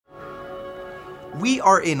We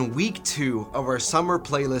are in week 2 of our summer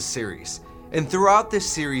playlist series, and throughout this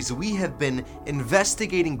series we have been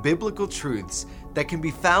investigating biblical truths that can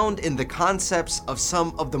be found in the concepts of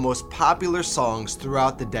some of the most popular songs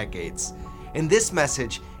throughout the decades. In this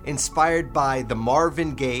message, inspired by the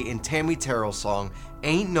Marvin Gaye and Tammy Terrell song,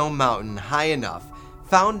 Ain't No Mountain High Enough,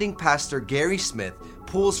 founding pastor Gary Smith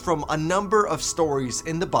pulls from a number of stories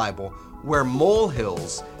in the Bible where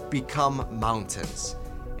molehills become mountains.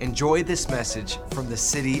 Enjoy this message from the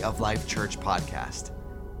City of Life Church podcast.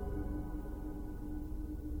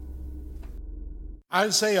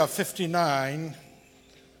 Isaiah 59,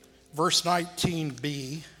 verse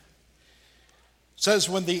 19b, says,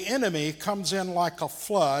 "When the enemy comes in like a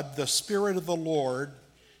flood, the Spirit of the Lord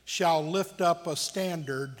shall lift up a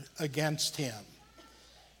standard against him."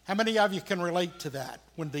 How many of you can relate to that,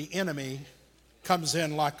 when the enemy comes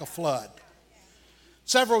in like a flood?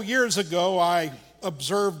 Several years ago, I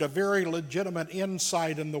observed a very legitimate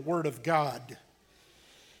insight in the Word of God.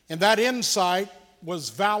 And that insight was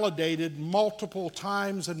validated multiple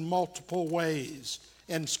times in multiple ways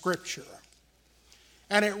in Scripture.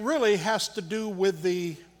 And it really has to do with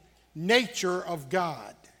the nature of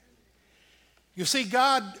God. You see,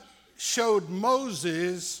 God showed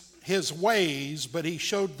Moses his ways, but he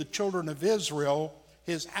showed the children of Israel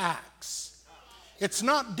his acts. It's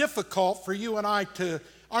not difficult for you and I to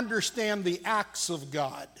understand the acts of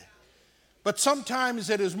God, but sometimes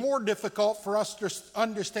it is more difficult for us to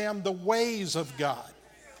understand the ways of God.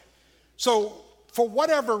 So, for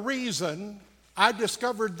whatever reason, I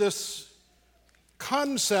discovered this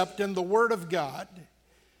concept in the Word of God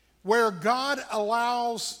where God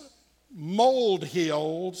allows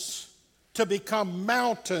molehills to become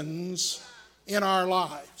mountains in our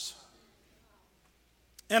lives.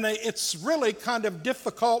 And it's really kind of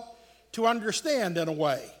difficult to understand in a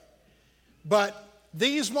way. But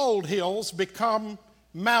these molehills become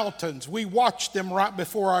mountains. We watch them right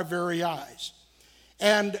before our very eyes.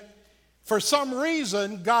 And for some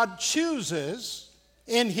reason, God chooses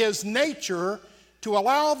in his nature to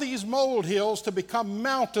allow these molehills to become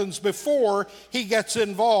mountains before he gets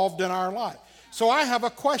involved in our life. So I have a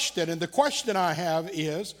question, and the question I have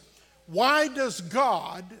is, why does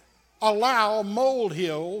God allow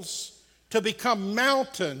molehills to become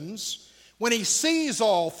mountains when he sees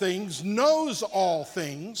all things, knows all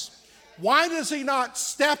things? Why does he not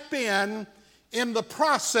step in the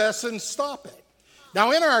process and stop it?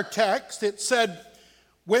 Now, in our text, it said,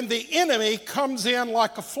 when the enemy comes in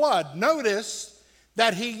like a flood. Notice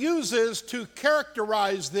that he uses to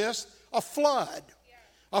characterize this a flood.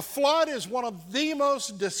 A flood is one of the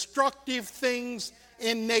most destructive things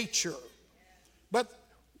in nature. But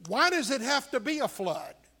why does it have to be a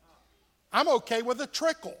flood? I'm okay with a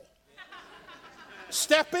trickle.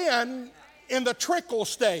 Step in the trickle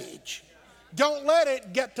stage. Don't let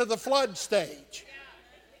it get to the flood stage.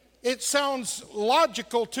 It sounds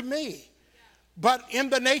logical to me. But in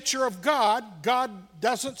the nature of God, God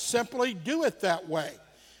doesn't simply do it that way.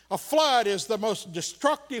 A flood is the most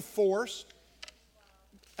destructive force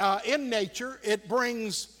in nature. It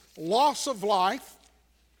brings loss of life.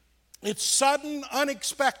 It's sudden,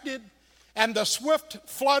 unexpected, and the swift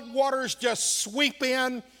flood waters just sweep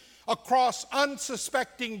in across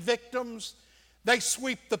unsuspecting victims. They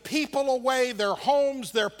sweep the people away, their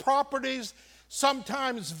homes, their properties.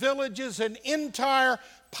 Sometimes villages and entire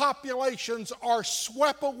populations are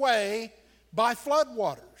swept away by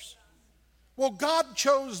floodwaters. Well, God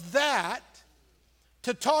chose that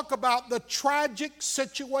to talk about the tragic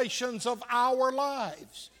situations of our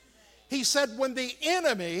lives. He said, when the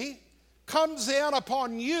enemy comes in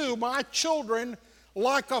upon you, my children,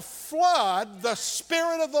 like a flood, the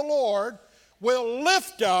Spirit of the Lord will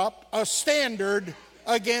lift up a standard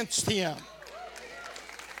against him.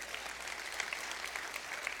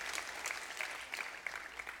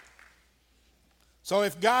 So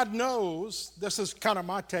if God knows, this is kind of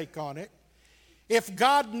my take on it, if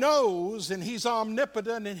God knows, and he's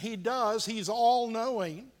omnipotent and he's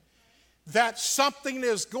all-knowing, that something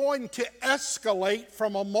is going to escalate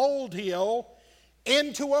from a molehill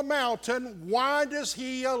into a mountain, why does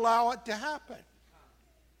he allow it to happen?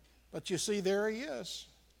 But you see, there he is,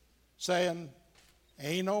 saying,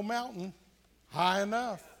 ain't no mountain high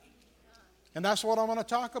enough. And that's what I'm going to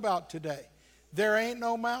talk about today. There ain't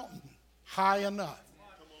no mountain high enough.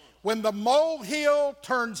 When the molehill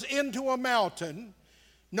turns into a mountain,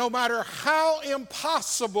 no matter how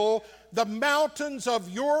impossible the mountains of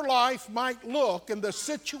your life might look and the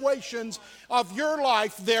situations of your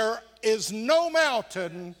life, there is no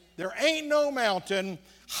mountain, there ain't no mountain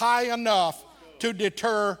high enough to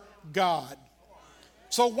deter God.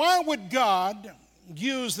 So why would God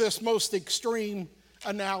use this most extreme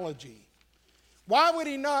analogy? Why would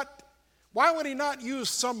he not use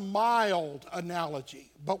some mild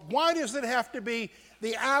analogy? But why does it have to be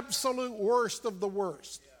the absolute worst of the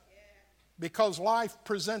worst? Because life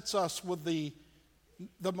presents us with the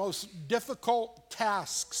most difficult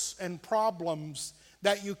tasks and problems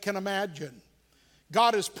that you can imagine.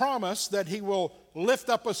 God has promised that he will lift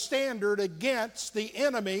up a standard against the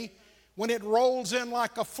enemy when it rolls in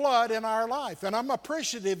like a flood in our life. And I'm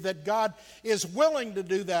appreciative that God is willing to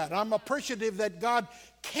do that. I'm appreciative that God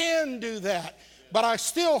can do that. But I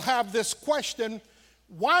still have this question,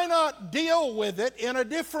 why not deal with it in a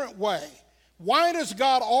different way? Why does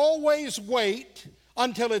God always wait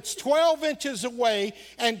until it's 12 inches away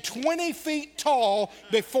and 20 feet tall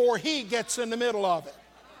before he gets in the middle of it?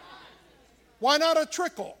 Why not a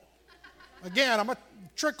trickle? Again, I'm a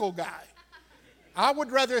trickle guy. I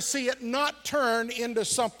would rather see it not turn into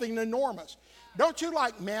something enormous. Don't you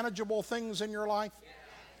like manageable things in your life?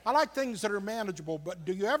 I like things that are manageable, but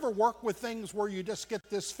do you ever work with things where you just get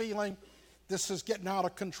this feeling, this is getting out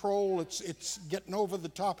of control, it's getting over the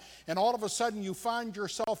top, and all of a sudden you find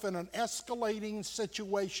yourself in an escalating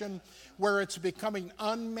situation where it's becoming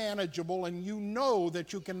unmanageable and you know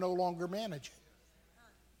that you can no longer manage it.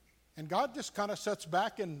 And God just kind of sits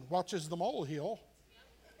back and watches the molehill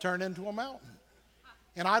turn into a mountain.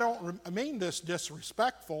 And I don't mean this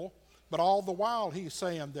disrespectful, but all the while he's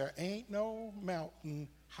saying there ain't no mountain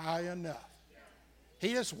high enough.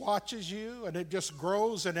 He just watches you and it just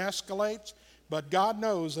grows and escalates, but God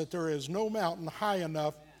knows that there is no mountain high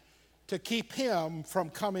enough to keep him from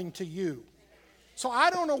coming to you. So I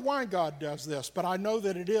don't know why God does this, but I know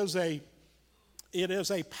that it is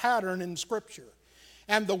a pattern in Scripture.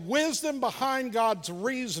 And the wisdom behind God's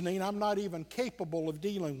reasoning I'm not even capable of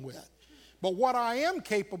dealing with. But what I am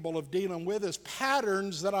capable of dealing with is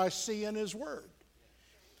patterns that I see in his word.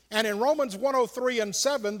 And in Romans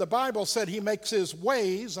 1:3-7, the Bible said he makes his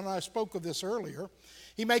ways, and I spoke of this earlier,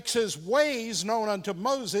 he makes his ways known unto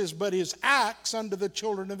Moses, but his acts unto the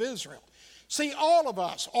children of Israel. See, all of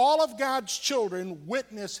us, all of God's children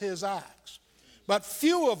witness his acts. But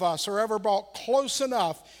few of us are ever brought close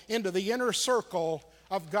enough into the inner circle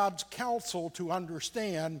of God's counsel to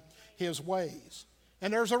understand his ways.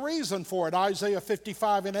 And there's a reason for it. Isaiah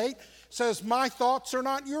 55:8 says, my thoughts are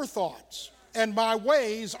not your thoughts, and my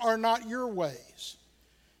ways are not your ways.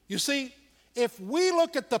 You see, if we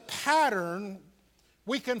look at the pattern,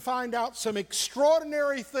 we can find out some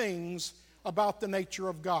extraordinary things about the nature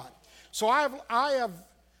of God. So I have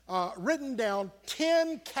written down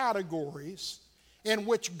 10 categories in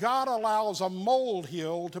which God allows a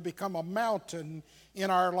molehill to become a mountain in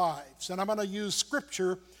our lives. And I'm going to use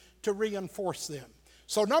Scripture to reinforce them.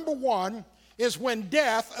 So number one is when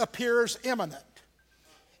death appears imminent.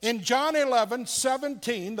 In John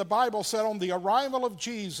 11:17, the Bible said on the arrival of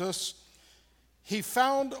Jesus, he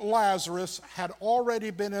found Lazarus had already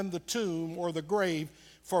been in the tomb or the grave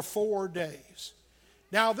for 4 days.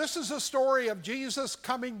 Now this is a story of Jesus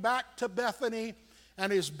coming back to Bethany,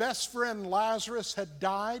 and his best friend Lazarus had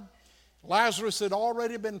died. Lazarus had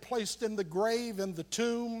already been placed in the grave in the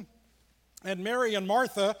tomb, and Mary and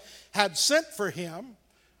Martha had sent for him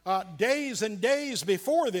days and days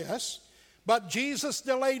before this, but Jesus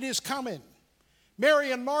delayed his coming.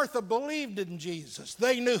 Mary and Martha believed in Jesus.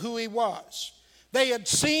 They knew who he was. They had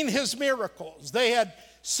seen his miracles. They had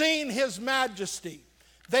seen his majesty.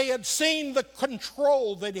 They had seen the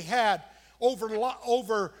control that he had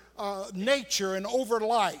over nature and over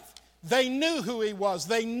life. They knew who he was.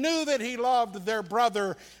 They knew that he loved their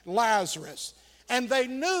brother Lazarus. And they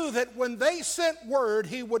knew that when they sent word,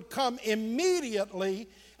 he would come immediately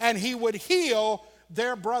and he would heal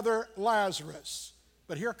their brother Lazarus.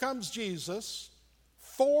 But here comes Jesus,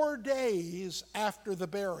 4 days after the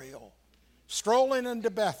burial, strolling into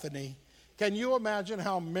Bethany. Can you imagine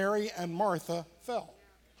how Mary and Martha felt?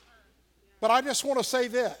 But I just want to say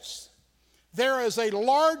this. There is a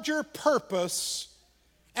larger purpose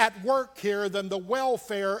at work here than the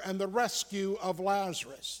welfare and the rescue of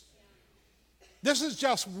Lazarus. This is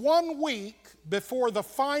just 1 week before the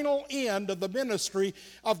final end of the ministry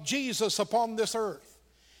of Jesus upon this earth.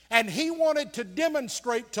 And he wanted to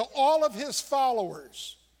demonstrate to all of his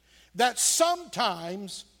followers that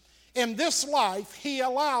sometimes in this life he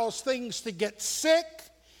allows things to get sick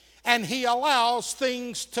and he allows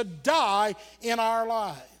things to die in our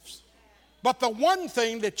lives. But the one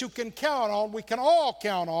thing that you can count on, we can all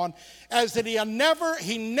count on, is that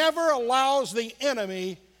he never allows the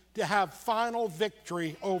enemy to have final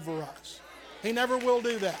victory over us. He never will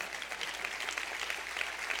do that.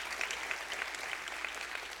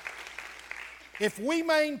 If we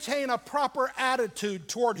maintain a proper attitude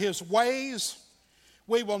toward His ways,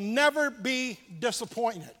 we will never be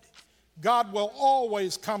disappointed. God will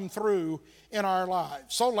always come through in our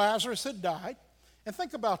lives. So Lazarus had died. And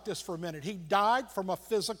think about this for a minute. He died from a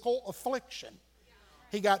physical affliction.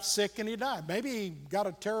 He got sick and he died. Maybe he got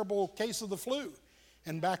a terrible case of the flu.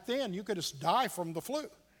 And back then, you could just die from the flu.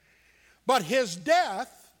 But his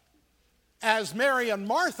death, as Mary and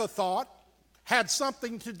Martha thought, had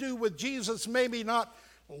something to do with Jesus maybe not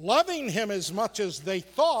loving him as much as they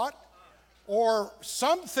thought, or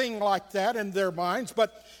something like that in their minds.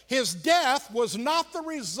 But his death was not the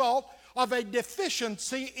result of a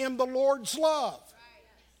deficiency in the Lord's love.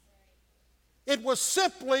 It was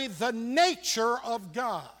simply the nature of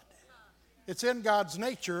God. It's in God's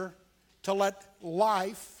nature to let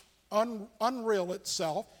life unreal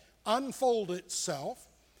itself, unfold itself,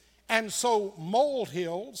 and so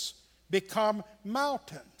molehills become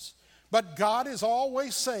mountains. But God is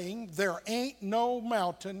always saying there ain't no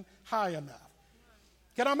mountain high enough.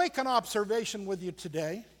 Can I make an observation with you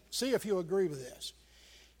today? See if you agree with this.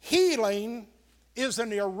 Healing is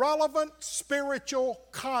an irrelevant spiritual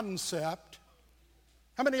concept.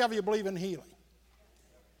 How many of you believe in healing?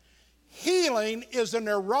 Healing is an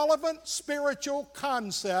irrelevant spiritual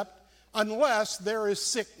concept unless there is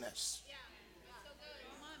sickness.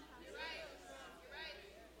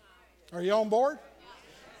 Are you on board?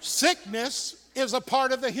 Sickness is a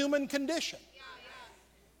part of the human condition.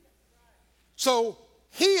 So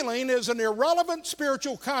healing is an irrelevant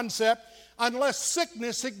spiritual concept unless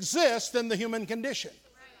sickness exists in the human condition.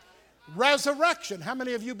 Resurrection. How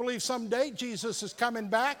many of you believe someday Jesus is coming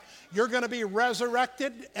back? You're going to be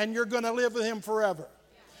resurrected and you're going to live with him forever.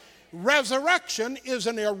 Resurrection is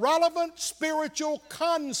an irrelevant spiritual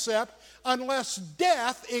concept unless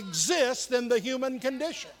death exists in the human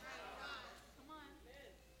condition.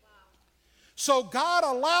 So God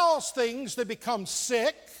allows things to become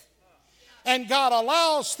sick, and God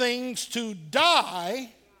allows things to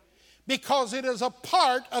die because it is a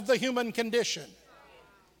part of the human condition.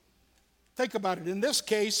 Think about it. In this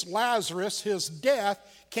case, Lazarus, his death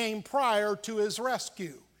came prior to his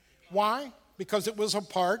rescue. Why? Because it was a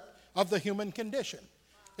part of the human condition.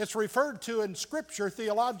 It's referred to in Scripture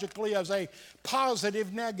theologically as a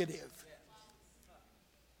positive negative.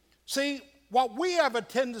 See, what we have a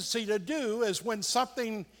tendency to do is when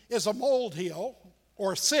something is a molehill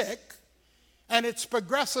or sick, and it's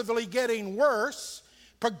progressively getting worse,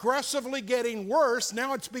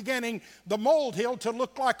 now it's beginning, the molehill, to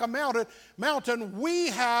look like a mountain. We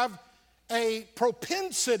have a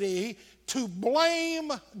propensity to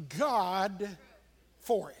blame God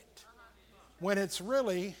for it when it's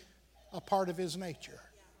really a part of his nature.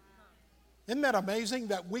 Isn't that amazing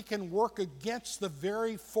that we can work against the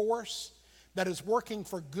very force that is working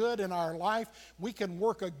for good in our life? We can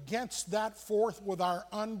work against that force with our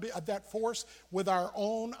own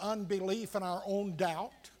unbelief and our own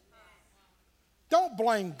doubt. Don't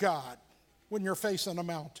blame God when you're facing a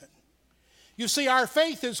mountain. You see, our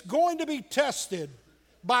faith is going to be tested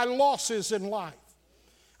by losses in life.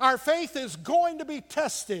 Our faith is going to be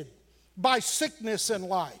tested by sickness in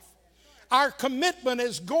life. Our commitment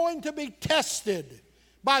is going to be tested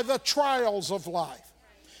by the trials of life.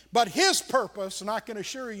 But his purpose, and I can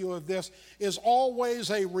assure you of this, is always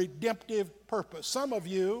a redemptive purpose. Some of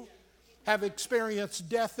you have experienced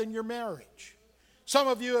death in your marriage. Some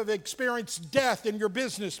of you have experienced death in your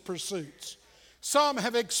business pursuits. Some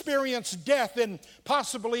have experienced death in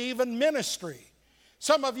possibly even ministry.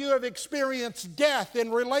 Some of you have experienced death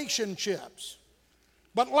in relationships.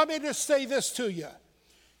 But let me just say this to you.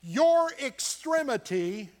 Your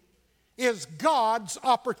extremity is God's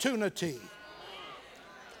opportunity.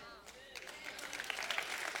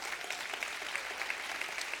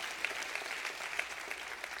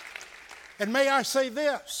 And may I say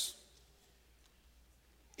this,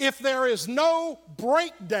 if there is no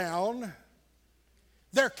breakdown,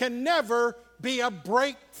 there can never be a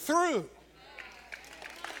breakthrough.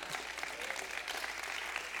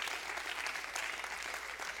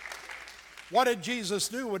 What did Jesus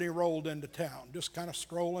do when he rolled into town? Just kind of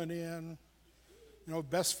strolling in,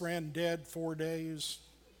 best friend dead 4 days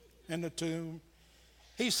in the tomb.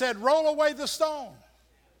 He said, roll away the stone.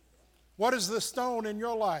 What is the stone in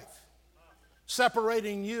your life?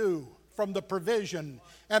 Separating you from the provision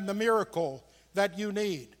and the miracle that you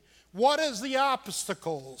need. What is the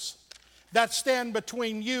obstacles that stand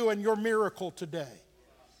between you and your miracle today?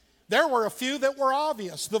 There were a few that were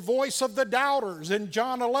obvious. The voice of the doubters in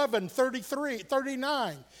John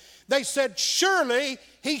 11:39. They said, surely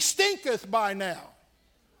he stinketh by now.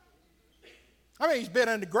 I mean, he's been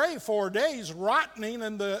in the grave 4 days, rotting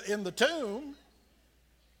in the tomb.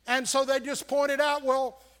 And so they just pointed out,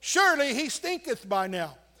 well, surely he stinketh by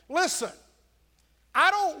now. Listen, I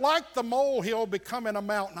don't like the molehill becoming a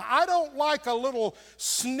mountain. I don't like a little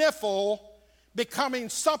sniffle becoming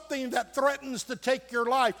something that threatens to take your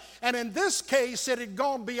life. And in this case, it had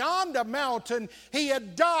gone beyond a mountain. He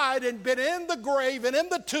had died and been in the grave and in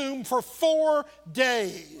the tomb for 4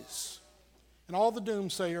 days. And all the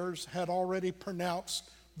doomsayers had already pronounced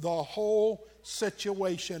the whole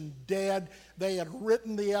situation dead. They had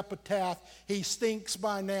written the epitaph. He stinks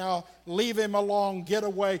by now. Leave him alone. Get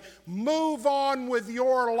away. Move on with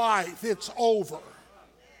your life. It's over.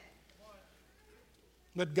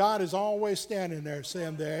 But God is always standing there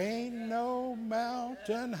saying, there ain't no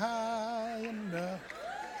mountain high enough.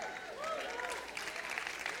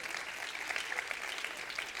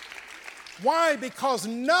 Why? Because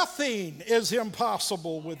nothing is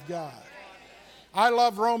impossible with God. I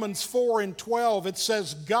love Romans 4:12. It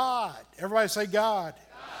says God. Everybody say God.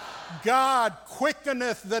 God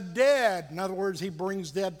quickeneth the dead. In other words, he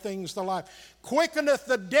brings dead things to life. Quickeneth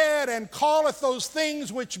the dead and calleth those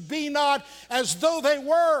things which be not as though they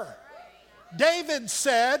were. David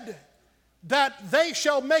said that they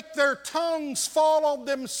shall make their tongues fall on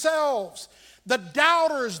themselves. The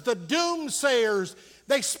doubters, the doomsayers,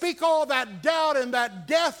 they speak all that doubt and that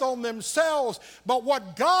death on themselves. But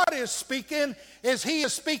what God is speaking is he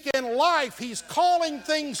is speaking life. He's calling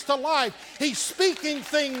things to life. He's speaking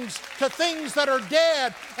things to things that are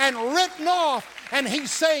dead and written off. And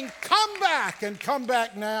he's saying, come back and come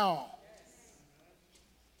back now.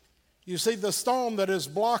 You see, the stone that is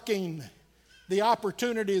blocking the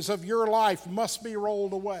opportunities of your life must be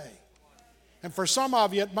rolled away. And for some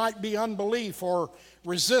of you, it might be unbelief or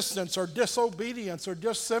resistance or disobedience or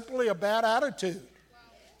just simply a bad attitude.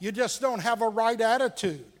 You just don't have a right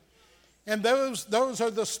attitude. And those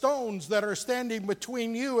are the stones that are standing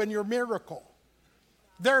between you and your miracle.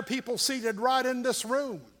 There are people seated right in this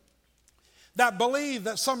room that believe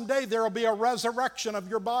that someday there will be a resurrection of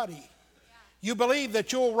your body. You believe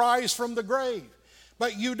that you'll rise from the grave.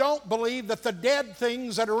 But you don't believe that the dead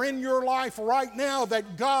things that are in your life right now,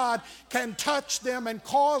 that God can touch them and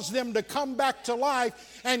cause them to come back to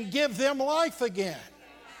life and give them life again.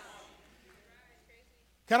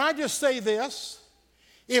 Can I just say this?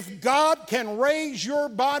 If God can raise your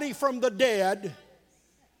body from the dead,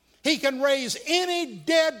 he can raise any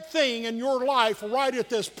dead thing in your life right at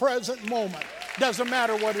this present moment. Doesn't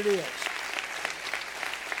matter what it is.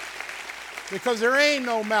 Because there ain't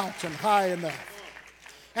no mountain high enough.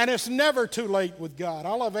 And it's never too late with God.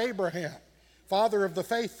 I love Abraham, father of the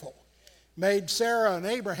faithful. Made Sarah and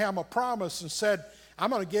Abraham a promise and said,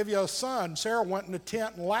 I'm going to give you a son. Sarah went in the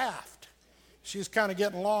tent and laughed. She's kind of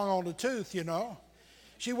getting long on the tooth, you know.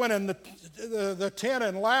 She went in the tent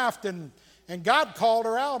and laughed, and God called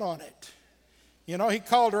her out on it. You know, he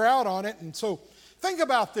called her out on it. And so think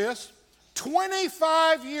about this.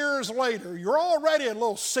 25 years later, you're already a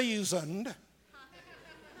little seasoned.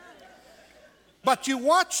 But you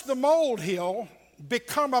watch the molehill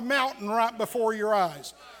become a mountain right before your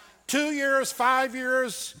eyes. 2 years, 5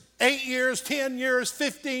 years, 8 years, 10 years,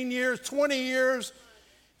 15 years, 20 years.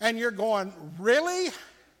 And you're going, really?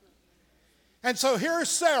 And so here's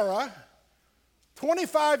Sarah,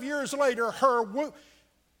 25 years later,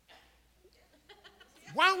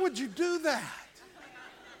 why would you do that?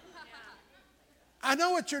 I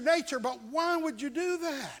know it's your nature, but why would you do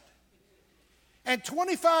that? And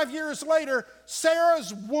 25 years later,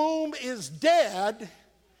 Sarah's womb is dead.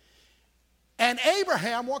 And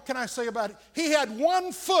Abraham, what can I say about it? He had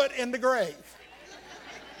 1 foot in the grave.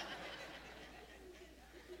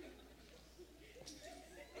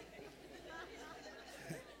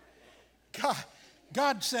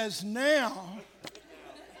 God says, now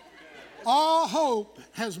all hope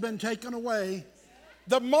has been taken away.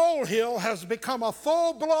 The molehill has become a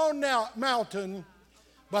full-blown mountain,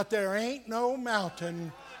 but there ain't no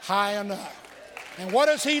mountain high enough. And what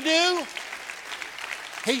does he do?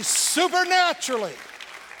 He supernaturally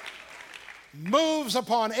moves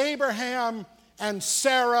upon Abraham and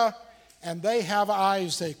Sarah, and they have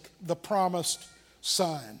Isaac, the promised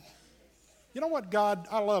son. You know what God,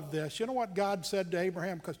 I love this. You know what God said to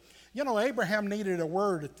Abraham? Because, you know, Abraham needed a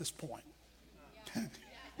word at this point.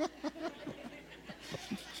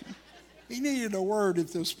 He needed a word at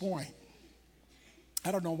this point.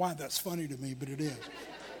 I don't know why that's funny to me, but it is.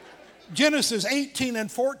 Genesis 18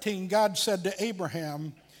 and 14, God said to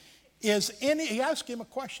Abraham, he asked him a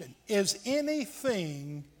question, is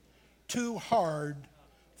anything too hard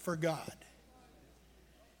for God?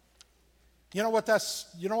 You know what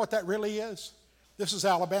that really is? This is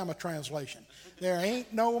Alabama translation. There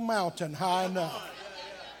ain't no mountain high enough.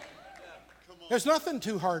 There's nothing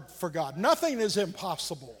too hard for God. Nothing is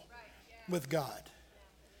impossible with God.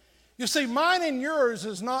 You see, mine and yours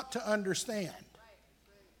is not to understand.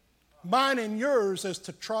 Mine and yours is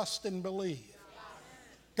to trust and believe.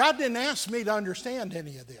 God didn't ask me to understand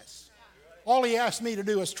any of this. All he asked me to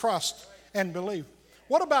do is trust and believe.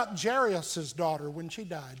 What about Jairus' daughter when she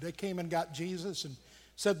died? They came and got Jesus and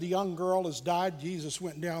said the young girl has died. Jesus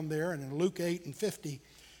went down there, and in Luke 8:50,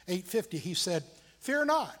 he said, "Fear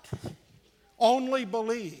not, only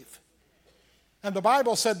believe." And the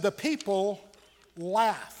Bible said the people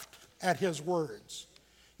laughed at his words.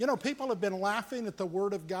 You know, people have been laughing at the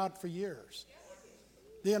Word of God for years.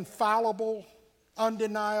 The infallible,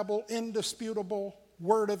 undeniable, indisputable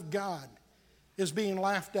Word of God is being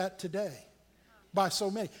laughed at today by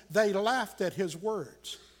so many. They laughed at his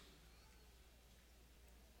words.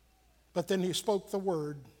 But then he spoke the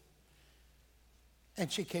word,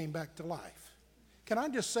 and she came back to life. Can I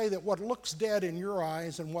just say that what looks dead in your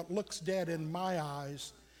eyes and what looks dead in my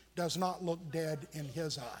eyes does not look dead in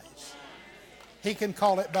his eyes. He can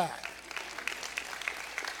call it back.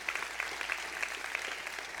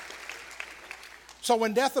 So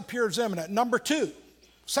when death appears imminent, number two,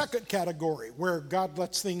 second category where God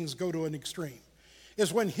lets things go to an extreme,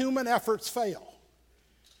 is when human efforts fail.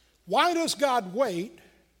 Why does God wait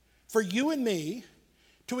for you and me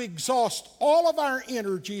to exhaust all of our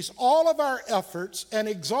energies, all of our efforts, and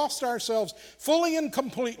exhaust ourselves fully and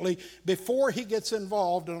completely before he gets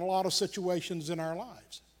involved in a lot of situations in our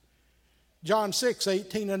lives? John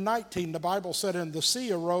 6:18 and 19, the Bible said, "And the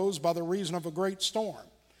sea arose by the reason of a great storm."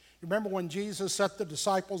 Remember when Jesus set the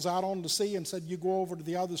disciples out on the sea and said, "You go over to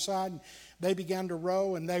the other side," and they began to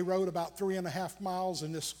row, and they rowed about 3.5 miles,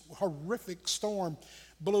 and this horrific storm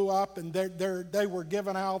blew up, and they were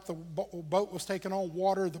given out. The boat was taking on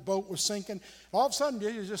water. The boat was sinking. All of a sudden,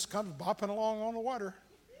 Jesus just comes bopping along on the water.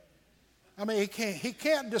 I mean, he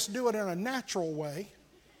can't just do it in a natural way.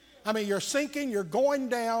 I mean, you're sinking, you're going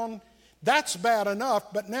down. That's bad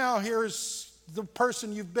enough, but now here's the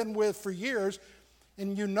person you've been with for years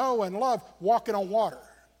and you know and love walking on water.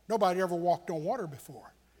 Nobody ever walked on water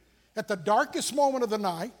before. At the darkest moment of the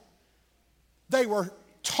night, they were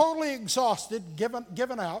totally exhausted,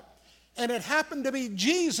 given out, and it happened to be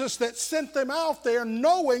Jesus that sent them out there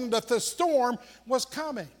knowing that the storm was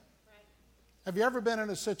coming. Have you ever been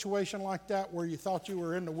in a situation like that where you thought you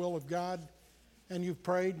were in the will of God and you've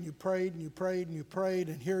prayed and you prayed and you prayed and you prayed,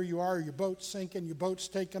 and here you are, your boat's sinking, your boat's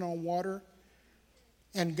taking on water,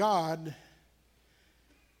 and God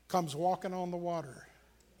comes walking on the water,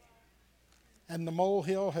 and the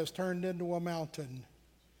molehill has turned into a mountain,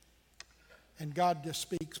 and God just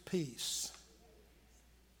speaks peace,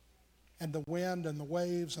 and the wind and the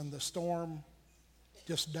waves and the storm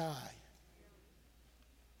just die.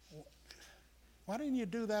 Why didn't you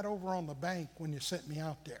do that over on the bank when you sent me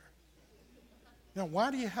out there? You know,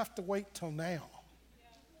 why do you have to wait till now?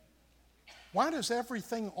 Why does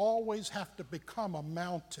everything always have to become a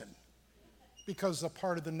mountain? Because it's a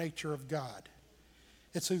part of the nature of God.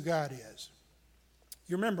 It's who God is.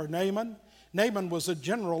 You remember Naaman? Naaman was a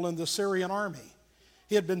general in the Syrian army.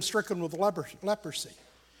 He had been stricken with leprosy.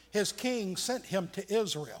 His king sent him to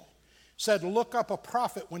Israel. Said, "Look up a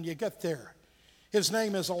prophet when you get there. His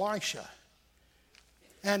name is Elisha."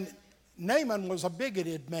 And Naaman was a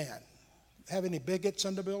bigoted man. Have any bigots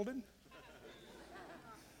in the building?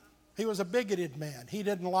 He was a bigoted man. He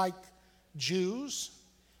didn't like Jews.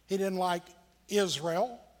 He didn't like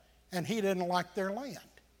Israel. And he didn't like their land.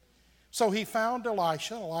 So he found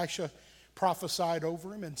Elisha. Elisha prophesied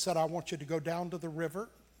over him and said, "I want you to go down to the river."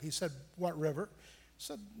 He said, "What river?" He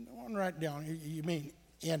said, "One right down. You mean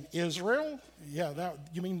in Israel?" "Yeah,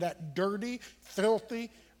 you mean that dirty,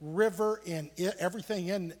 filthy river in everything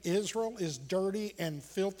in Israel is dirty and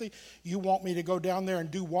filthy? You want me to go down there and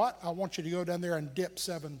do what?" "I want you to go down there and dip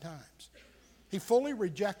 7 times. He fully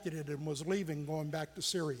rejected it and was leaving, going back to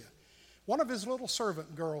Syria. One of his little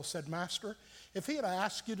servant girls said, "Master, if he had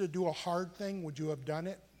asked you to do a hard thing, would you have done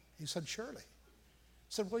it?" He said, "Surely."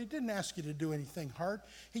 He said, "Well, he didn't ask you to do anything hard.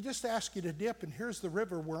 He just asked you to dip, and here's the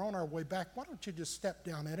river. We're on our way back. Why don't you just step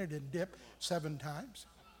down in it and dip 7 times?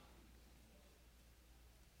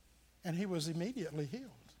 And he was immediately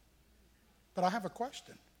healed. But I have a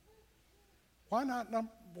question. Why not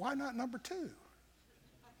number 2?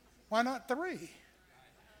 Why not 3?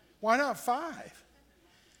 Why not 5?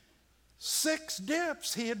 6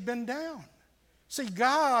 dips he had been down. See,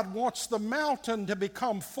 God wants the mountain to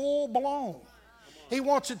become full blown. He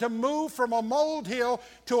wants it to move from a molehill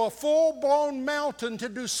to a full-blown mountain, to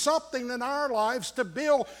do something in our lives, to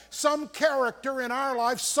build some character in our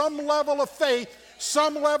lives, some level of faith,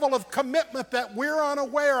 some level of commitment that we're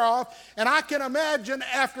unaware of. And I can imagine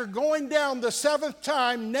after going down the seventh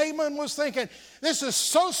time, Naaman was thinking, this is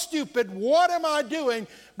so stupid, what am I doing?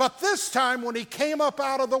 But this time when he came up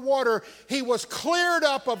out of the water, he was cleared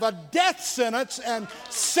up of a death sentence and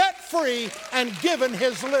set free and given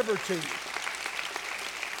his liberty.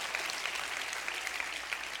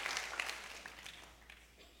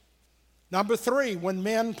 Number 3, when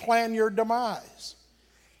men plan your demise.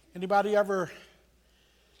 Anybody ever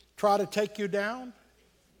try to take you down?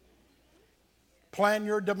 Plan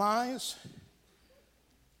your demise?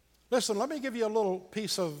 Listen, let me give you a little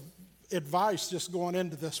piece of advice just going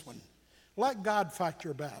into this one. Let God fight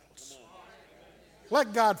your battles.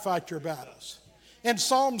 Let God fight your battles. In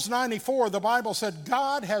Psalms 94, the Bible said,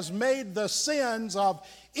 God has made the sins of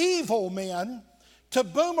evil men to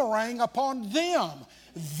boomerang upon them.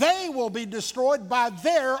 They will be destroyed by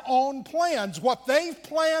their own plans. What they've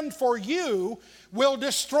planned for you will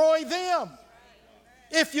destroy them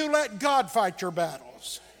if you let God fight your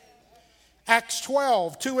battles. Acts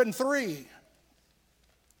 12, 2 and 3.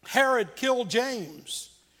 Herod killed James,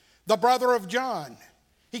 the brother of John.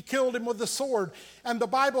 He killed him with the sword. And the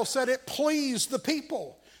Bible said it pleased the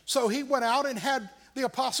people. So he went out and had the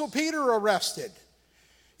Apostle Peter arrested.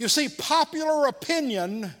 You see, popular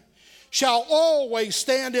opinion shall always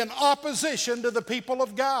stand in opposition to the people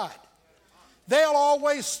of God. They'll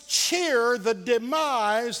always cheer the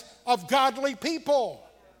demise of godly people.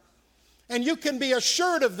 And you can be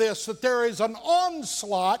assured of this, that there is an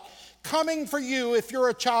onslaught coming for you if you're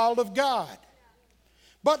a child of God.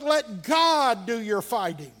 But let God do your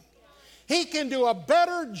fighting. He can do a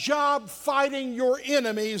better job fighting your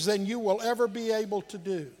enemies than you will ever be able to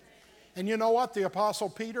do. And you know what? The Apostle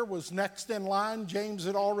Peter was next in line. James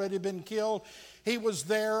had already been killed. He was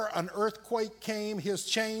there. An earthquake came. His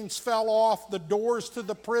chains fell off. The doors to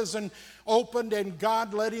the prison opened and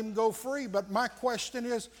God let him go free. But my question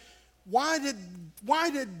is, why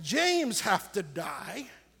did James have to die?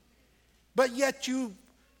 But yet you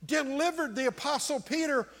delivered the Apostle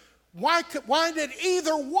Peter. Why did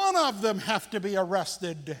either one of them have to be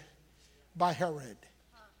arrested by Herod?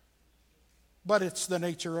 But it's the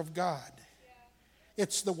nature of God.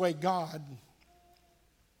 It's the way God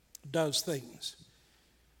does things.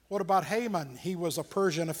 What about Haman? He was a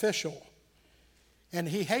Persian official, and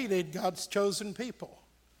he hated God's chosen people.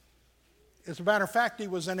 As a matter of fact, he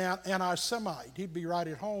was an anti-Semite. He'd be right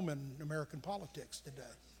at home in American politics today.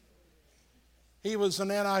 He was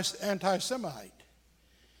an anti-Semite.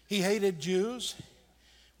 He hated Jews,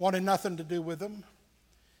 wanted nothing to do with them.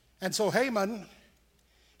 And so Haman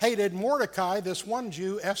hated Mordecai, this one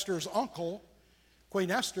Jew, Esther's uncle, Queen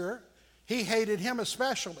Esther. He hated him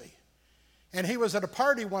especially. And he was at a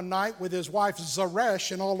party one night with his wife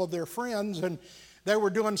Zeresh and all of their friends, and they were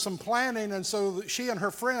doing some planning, and so she and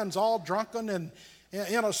her friends, all drunken and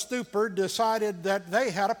in a stupor, decided that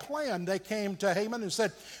they had a plan. They came to Haman and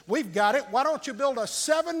said, we've got it. Why don't you build a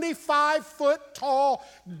 75-foot tall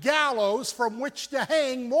gallows from which to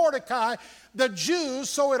hang Mordecai, the Jews,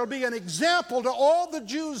 so it'll be an example to all the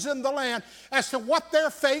Jews in the land as to what their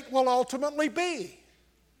fate will ultimately be.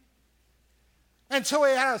 And so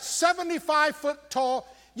he had a 75-foot tall.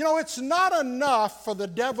 You know, it's not enough for the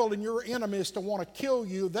devil and your enemies to want to kill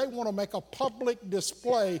you. They want to make a public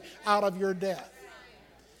display out of your death.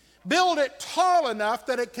 Build it tall enough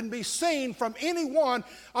that it can be seen from any one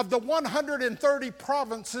of the 130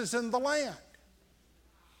 provinces in the land.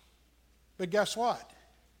 But guess what?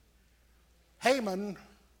 Haman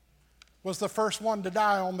was the first one to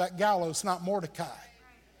die on that gallows, not Mordecai.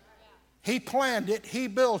 He planned it, he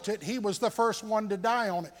built it, he was the first one to die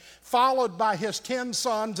on it, followed by his 10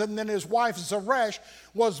 sons, and then his wife Zeresh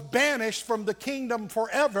was banished from the kingdom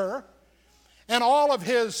forever, and all of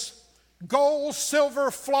his gold,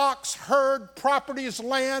 silver, flocks, herd, properties,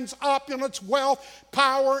 lands, opulence, wealth,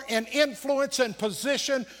 power, and influence and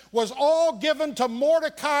position was all given to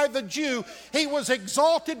Mordecai the Jew. He was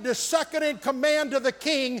exalted to second in command to the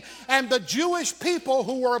king, and the Jewish people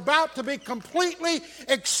who were about to be completely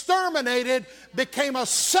exterminated became a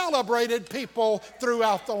celebrated people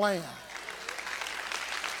throughout the land.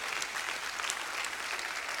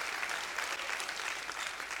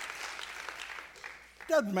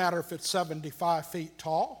 Doesn't matter if it's 75 feet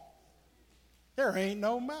tall. There ain't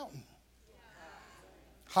no mountain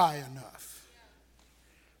high enough.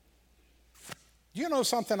 Do you know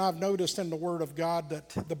something I've noticed in the Word of God? That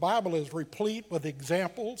the Bible is replete with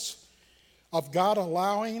examples of God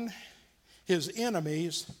allowing his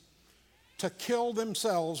enemies to kill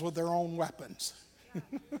themselves with their own weapons.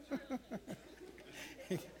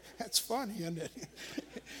 That's funny, isn't it?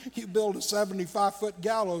 You build a 75-foot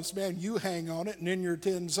gallows, man, you hang on it, and then your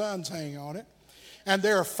 10 sons hang on it. And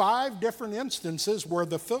there are 5 different instances where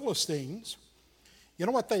the Philistines, you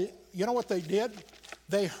know what they did?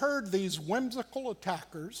 They heard these whimsical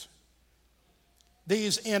attackers,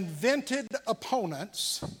 these invented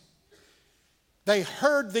opponents. They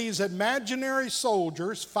heard these imaginary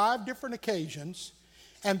soldiers, 5 different occasions,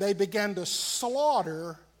 and they began to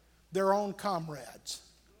slaughter their own comrades.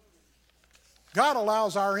 God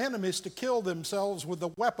allows our enemies to kill themselves with the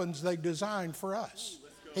weapons they designed for us.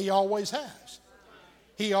 He always has.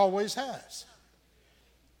 He always has.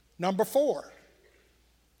 Number 4,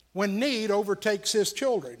 when need overtakes his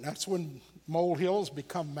children, that's when molehills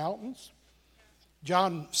become mountains.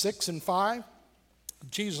 John 6:5,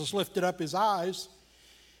 Jesus lifted up his eyes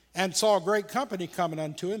and saw a great company coming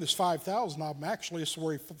unto him. There's 5,000 of them. Actually, this is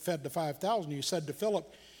where he fed the 5,000. He said to Philip,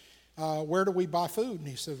 where do we buy food? And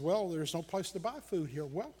he says, well, there's no place to buy food here.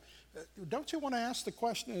 Well, don't you want to ask the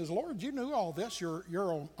question is, Lord, you knew all this.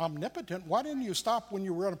 You're omnipotent. Why didn't you stop when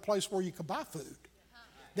you were in a place where you could buy food?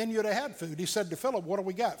 Then you'd have had food. He said to Philip, what do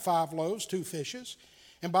we got? 5 loaves, 2 fishes.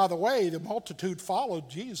 And by the way, the multitude followed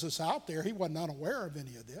Jesus out there. He wasn't unaware of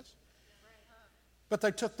any of this. But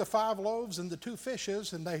they took the 5 loaves and the 2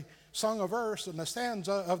 fishes, and they sung a verse and a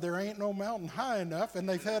stanza of there ain't no mountain high enough, and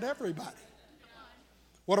they fed everybody.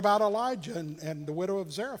 What about Elijah and the widow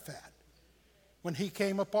of Zarephath? When he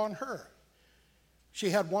came upon her,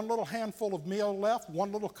 she had 1 little handful of meal left,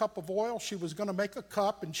 1 little cup of oil. She was going to make a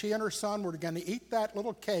cup, and she and her son were going to eat that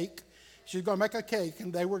little cake. She was going to make a cake,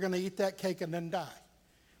 and they were going to eat that cake and then die.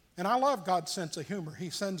 And I love God's sense of humor. He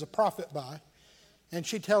sends a prophet by, and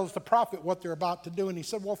she tells the prophet what they're about to do. And he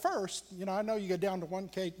said, well, first, I know you get down to 1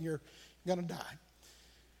 cake and you're going to die.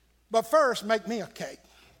 But first, make me a cake.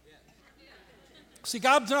 See,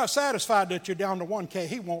 God's not satisfied that you're down to 1 cake.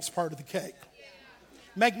 He wants part of the cake.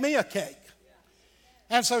 Make me a cake.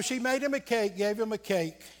 And so she made him a cake, gave him a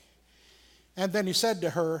cake. And then he said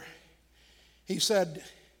to her, he said,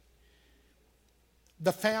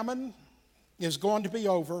 the famine is going to be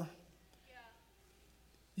over.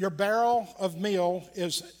 Your barrel of meal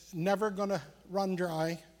is never going to run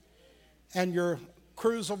dry. And your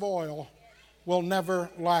cruse of oil will never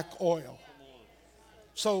lack oil.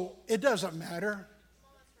 So it doesn't matter.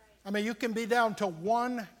 I mean, you can be down to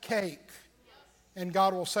 1 cake, and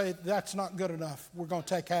God will say, that's not good enough. We're going to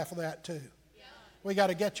take half of that too. We got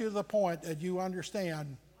to get you to the point that you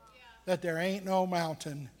understand that there ain't no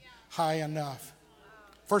mountain high enough.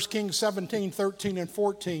 1 Kings 17:13 and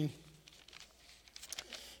 14.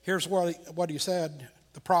 Here's what he said,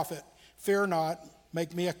 the prophet. Fear not,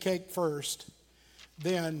 make me a cake first,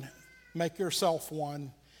 then make yourself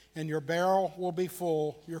one, and your barrel will be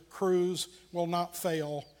full, your cruse will not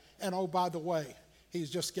fail. And oh, by the way,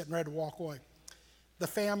 he's just getting ready to walk away. The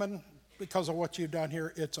famine, because of what you've done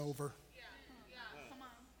here, it's over.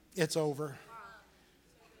 It's over.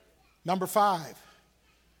 Number 5,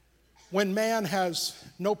 when man has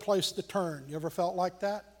no place to turn. You ever felt like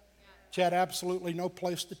that? You had absolutely no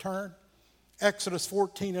place to turn. Exodus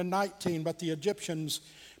 14 and 19, but the Egyptians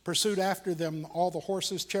pursued after them all the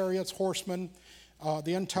horses, chariots, horsemen,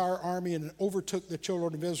 the entire army, and overtook the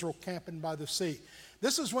children of Israel camping by the sea.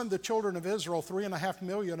 This is when the children of Israel, 3.5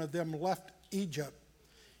 million of them, left Egypt.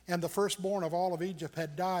 And the firstborn of all of Egypt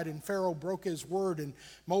had died, and Pharaoh broke his word and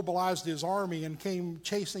mobilized his army and came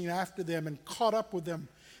chasing after them and caught up with them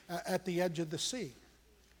at the edge of the sea.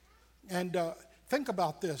 And think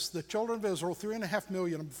about this. The children of Israel, 3.5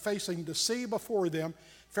 million, facing the sea before them.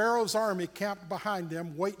 Pharaoh's army camped behind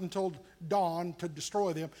them, waiting until dawn to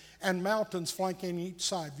destroy them, and mountains flanking each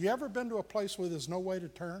side. Have you ever been to a place where there's no way to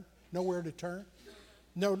turn, nowhere to turn?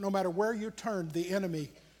 No matter where you turned, the enemy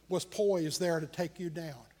was poised there to take you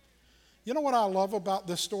down. You know what I love about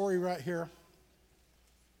this story right here?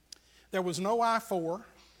 There was no I-4,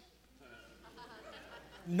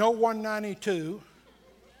 no 192,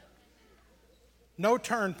 no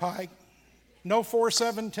turnpike, no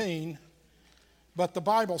 417, but the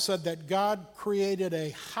Bible said that God created a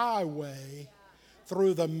highway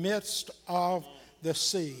through the midst of the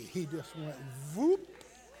sea. He just went whoop.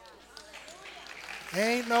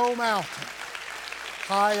 Ain't no mountain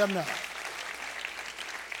high enough.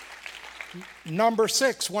 Number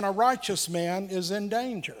 6, when a righteous man is in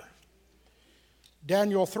danger.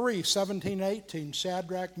 Daniel 3, 17, 18,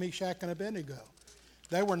 Shadrach, Meshach, and Abednego.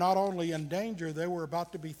 They were not only in danger, they were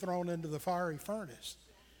about to be thrown into the fiery furnace.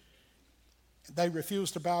 They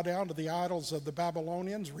refused to bow down to the idols of the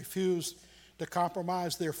Babylonians, refused to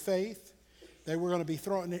compromise their faith. They were going to be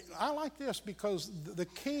thrown. I like this because the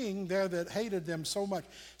king there that hated them so much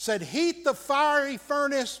said, heat the fiery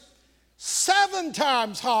furnace 7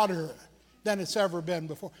 times hotter than it's ever been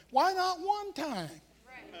before. Why not 1 time?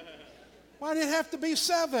 Why did it have to be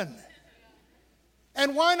 7?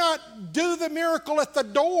 And why not do the miracle at the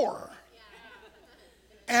door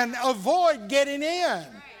and avoid getting in?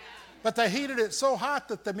 But they heated it so hot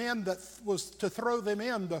that the men that was to throw them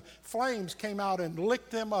in, the flames came out and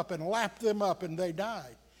licked them up and lapped them up, and they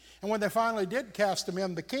died. And when they finally did cast them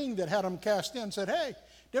in, the king that had them cast in said, "Hey,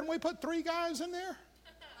 didn't we put 3 guys in there?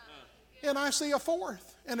 And I see a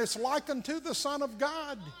 4th, and it's like unto the Son of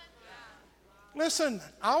God." Listen,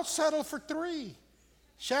 I'll settle for 3.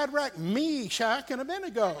 Shadrach, Meshach, and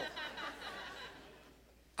Abednego.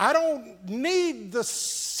 I don't need the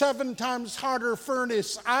 7 times harder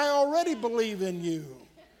furnace. I already believe in you.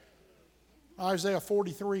 Isaiah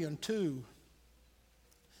 43:2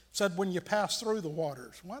 said, when you pass through the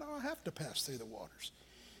waters, why do I have to pass through the waters?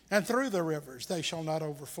 And through the rivers, they shall not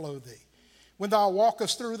overflow thee. When thou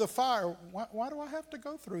walkest through the fire, why do I have to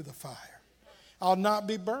go through the fire? I'll not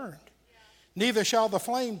be burned. Neither shall the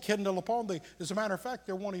flame kindle upon thee. As a matter of fact,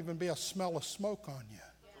 there won't even be a smell of smoke on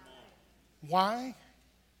you. Why?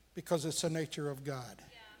 Because it's the nature of God.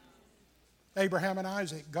 Abraham and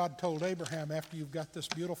Isaac, God told Abraham, after you've got this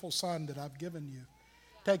beautiful son that I've given you,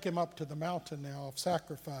 take him up to the mountain now of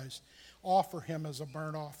sacrifice. Offer him as a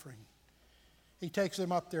burnt offering. He takes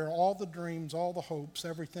him up there, all the dreams, all the hopes,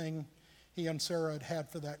 everything he and Sarah had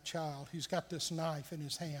for that child. He's got this knife in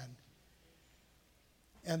his hand.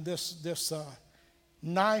 And this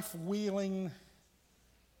knife-wielding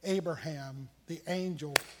Abraham, the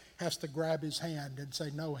angel, has to grab his hand and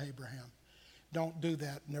say, "No, Abraham, don't do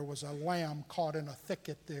that." And there was a lamb caught in a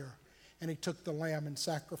thicket there. And he took the lamb and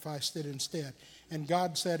sacrificed it instead. And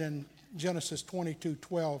God said in Genesis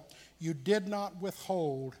 22:12, "You did not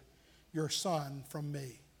withhold your son from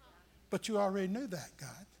me." But you already knew that,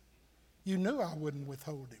 God. You knew I wouldn't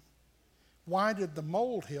withhold him. Why did the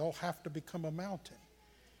molehill have to become a mountain?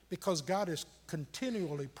 Because God is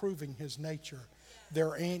continually proving his nature.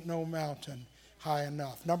 There ain't no mountain high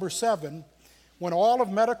enough. Number 7, when all of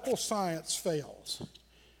medical science fails.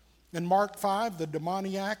 In Mark 5, the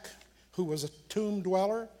demoniac who was a tomb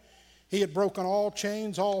dweller, he had broken all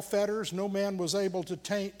chains, all fetters. No man was able to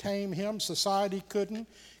tame him. Society couldn't.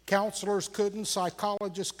 Counselors couldn't.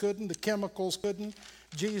 Psychologists couldn't. The chemicals couldn't.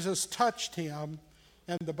 Jesus touched him,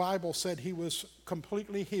 and the Bible said he was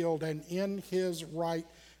completely healed and in his right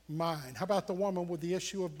mind. How about the woman with the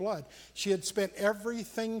issue of blood? She had spent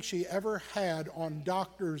everything she ever had on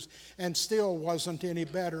doctors and still wasn't any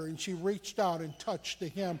better. And she reached out and touched the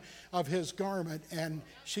hem of his garment, and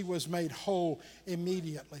she was made whole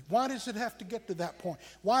immediately. Why does it have to get to that point?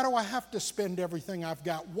 Why do I have to spend everything I've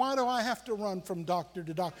got? Why do I have to run from doctor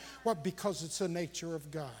to doctor? Well, because it's the nature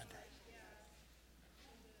of God.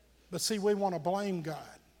 But see, we want to blame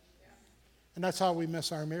God. And that's how we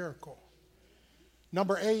miss our miracle.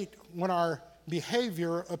 Number 8, when our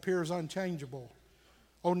behavior appears unchangeable.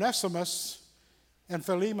 Onesimus in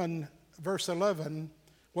Philemon, verse 11,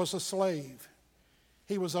 was a slave.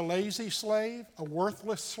 He was a lazy slave, a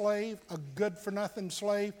worthless slave, a good-for-nothing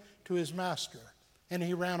slave to his master. And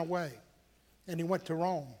he ran away. And he went to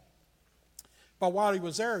Rome. But while he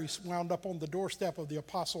was there, he wound up on the doorstep of the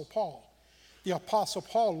Apostle Paul. The Apostle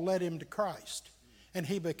Paul led him to Christ, and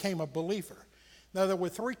he became a believer. Now, there were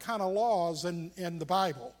 3 kind of laws in the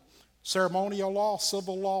Bible: ceremonial law,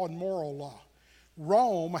 civil law, and moral law.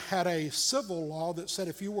 Rome had a civil law that said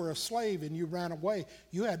if you were a slave and you ran away,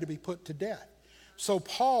 you had to be put to death. So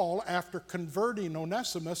Paul, after converting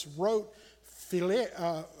Onesimus, wrote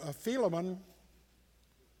Philemon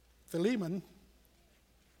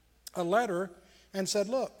a letter and said,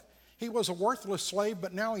 look, he was a worthless slave,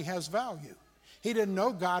 but now he has value. He didn't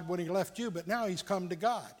know God when he left you, but now he's come to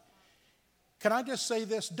God. Can I just say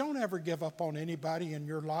this? Don't ever give up on anybody in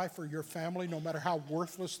your life or your family, no matter how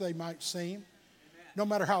worthless they might seem, no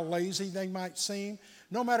matter how lazy they might seem,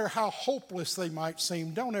 no matter how hopeless they might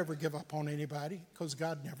seem. Don't ever give up on anybody, because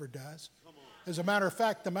God never does. As a matter of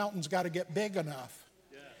fact, the mountain's got to get big enough.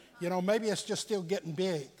 You know, maybe it's just still getting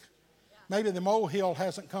big. Maybe the molehill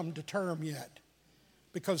hasn't come to term yet,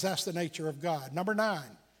 because that's the nature of God. Number 9,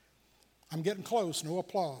 I'm getting close, no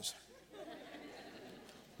applause.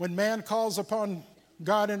 When man calls upon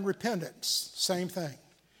God in repentance, same thing.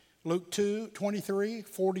 Luke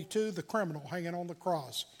 2:23-42, the criminal hanging on the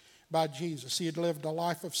cross by Jesus. He had lived a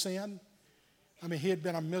life of sin. I mean, he had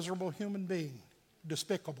been a miserable human being,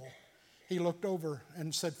 despicable. He looked over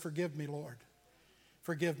and said, forgive me, Lord.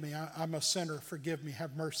 Forgive me. I'm a sinner. Forgive me.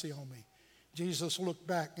 Have mercy on me. Jesus looked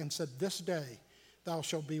back and said, this day thou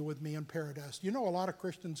shalt be with me in paradise. You know, a lot of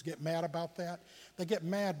Christians get mad about that. They get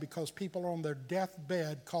mad because people on their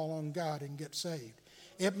deathbed call on God and get saved.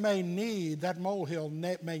 It may need, that molehill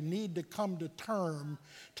may need to come to term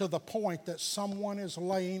to the point that someone is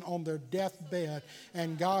laying on their deathbed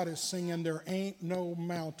and God is singing, there ain't no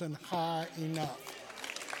mountain high enough.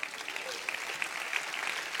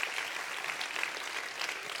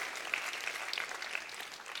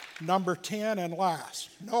 Number 10 and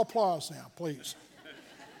last. No applause now, please.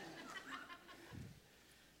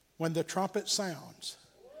 When the trumpet sounds.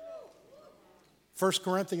 1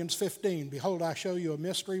 Corinthians 15, behold, I show you a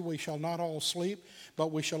mystery. We shall not all sleep,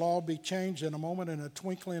 but we shall all be changed in a moment, in a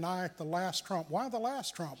twinkling eye at the last trump. Why the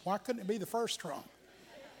last trump? Why couldn't it be the first trump?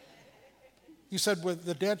 He said, with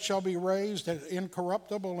the dead shall be raised,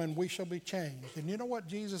 incorruptible, and we shall be changed. And you know what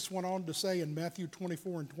Jesus went on to say in Matthew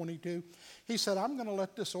 24 and 22? He said, I'm going to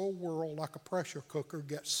let this old world, like a pressure cooker,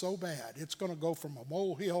 get so bad. It's going to go from a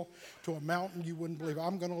molehill to a mountain you wouldn't believe.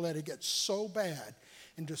 I'm going to let it get so bad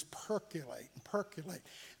and just percolate and percolate.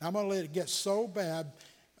 And I'm going to let it get so bad,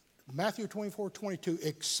 Matthew 24, 22,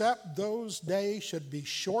 except those days should be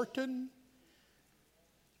shortened,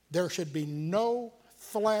 there should be no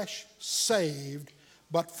flesh saved,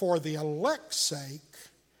 but for the elect's sake,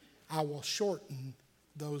 I will shorten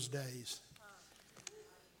those days.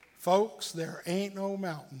 Folks, there ain't no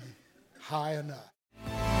mountain high enough.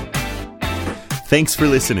 Thanks for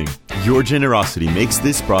listening. Your generosity makes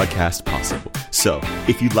this broadcast possible. So,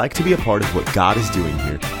 if you'd like to be a part of what God is doing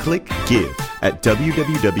here, click Give at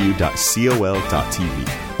www.col.tv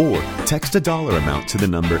or text $1 amount to the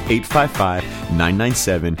number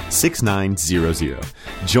 855-997-6900.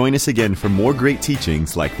 Join us again for more great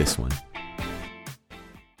teachings like this one.